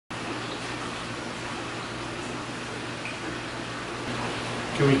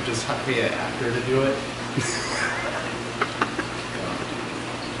Can we just pay an actor to do it?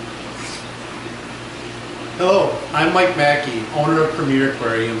 Hello, I'm Mike Mackey, owner of Premier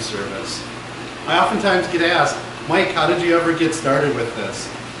Aquarium Service. I oftentimes get asked, Mike, how did you ever get started with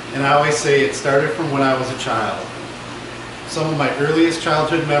this? And I always say it started from when I was a child. Some of my earliest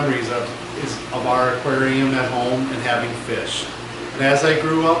childhood memories is of our aquarium at home and having fish. And as I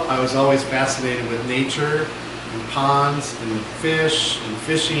grew up, I was always fascinated with nature and ponds and fish and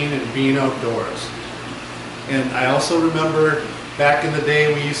fishing and being outdoors. And I also remember back in the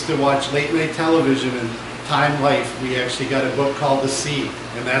day we used to watch late night television, and Time Life, we actually got a book called The Sea,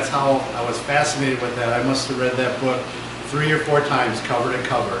 and that's how I was fascinated with that. I must have read that book 3 or 4 times, cover to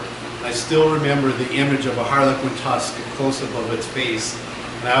cover. I still remember the image of a harlequin tusk, a close-up of its face,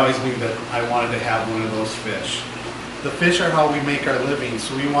 and I always knew that I wanted to have one of those fish. The fish are how we make our living,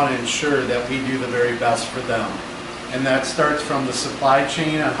 so we want to ensure that we do the very best for them. And that starts from the supply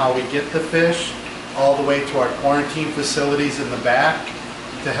chain on how we get the fish, all the way to our quarantine facilities in the back,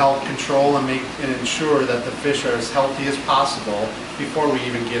 to help control and ensure that the fish are as healthy as possible before we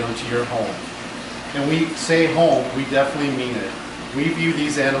even get them to your home. And we say home, we definitely mean it. We view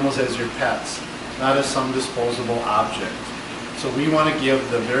these animals as your pets, not as some disposable object. So we want to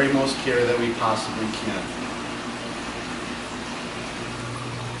give the very most care that we possibly can.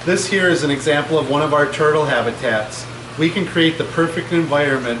 This here is an example of one of our turtle habitats. We can create the perfect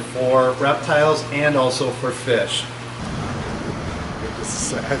environment for reptiles and also for fish.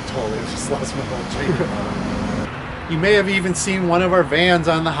 I totally just lost my whole train. You may have even seen one of our vans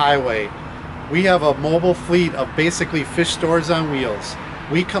on the highway. We have a mobile fleet of basically fish stores on wheels.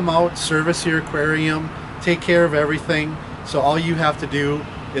 We come out, service your aquarium, take care of everything, so all you have to do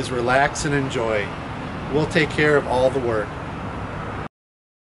is relax and enjoy. We'll take care of all the work.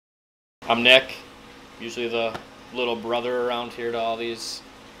 I'm Nick, usually the little brother around here to all these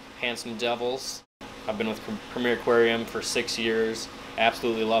handsome devils. I've been with Premier Aquarium for 6 years.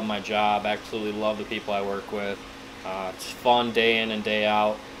 Absolutely love my job, absolutely love the people I work with. It's fun day in and day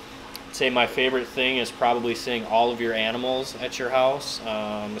out. I'd say my favorite thing is probably seeing all of your animals at your house,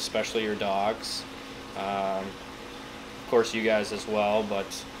 especially your dogs. Of course you guys as well,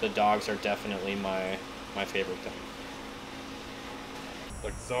 but the dogs are definitely my favorite thing.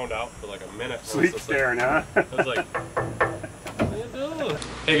 Like zoned out for like a minute. Sleep staring, huh? I was like, what are you doing?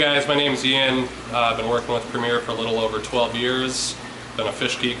 Hey guys, my name's Ian. I've been working with Premier for a little over 12 years. Been a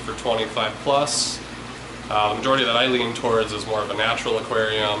fish geek for 25 plus. The majority that I lean towards is more of a natural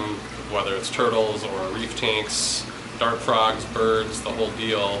aquarium, whether it's turtles or reef tanks, dart frogs, birds, the whole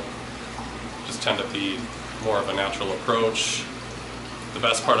deal. Just tend to be more of a natural approach. The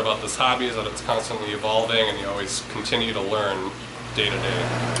best part about this hobby is that it's constantly evolving and you always continue to learn day to day.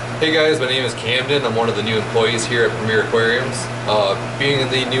 Hey guys, my name is Camden. I'm one of the new employees here at Premier Aquariums. Being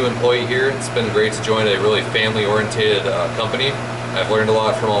the new employee here, it's been great to join a really family-oriented company. I've learned a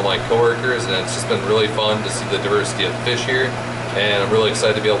lot from all my coworkers, and it's just been really fun to see the diversity of fish here, and I'm really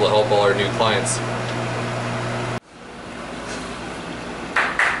excited to be able to help all our new clients.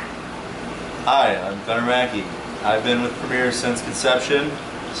 Hi, I'm Gunnar Mackey. I've been with Premier since conception,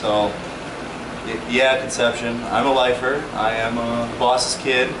 so yeah, conception. I'm a lifer. I am a boss's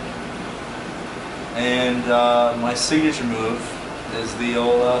kid, and my signature move is the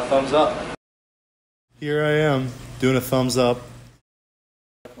old thumbs up. Here I am doing a thumbs up.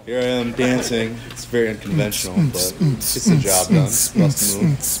 Here I am dancing. It's very unconventional, but it's the job done. Bust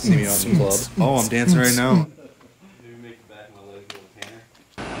move. See me out in the club. Oh, I'm dancing right now.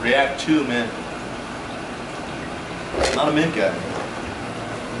 React to mint. Not a mint guy.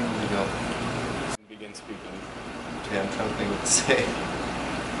 There you go. Begin speaking. Yeah, I'm trying to think what to say.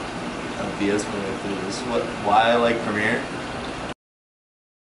 Ideas for me through this. Why I like Premier?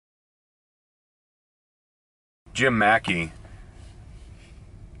 Jim Mackey,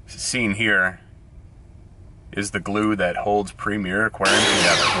 seen here, is the glue that holds Premier Aquarium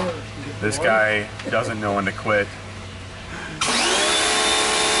together. This guy doesn't know when to quit.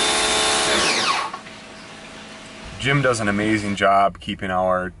 Jim does an amazing job keeping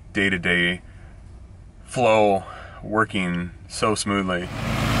our day-to-day flow working so smoothly.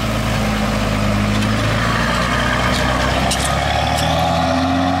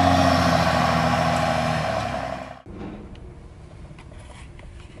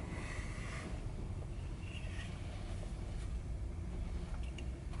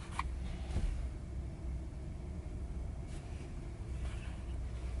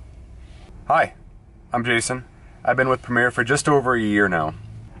 Hi, I'm Jason. I've been with Premier for just over a year now.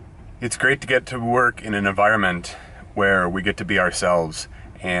 It's great to get to work in an environment where we get to be ourselves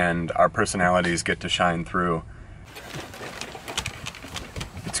and our personalities get to shine through.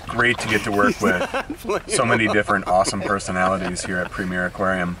 great to get to work with so many different awesome personalities here at Premier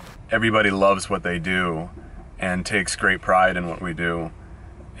Aquarium. Everybody loves what they do and takes great pride in what we do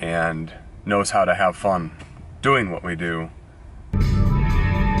and knows how to have fun doing what we do.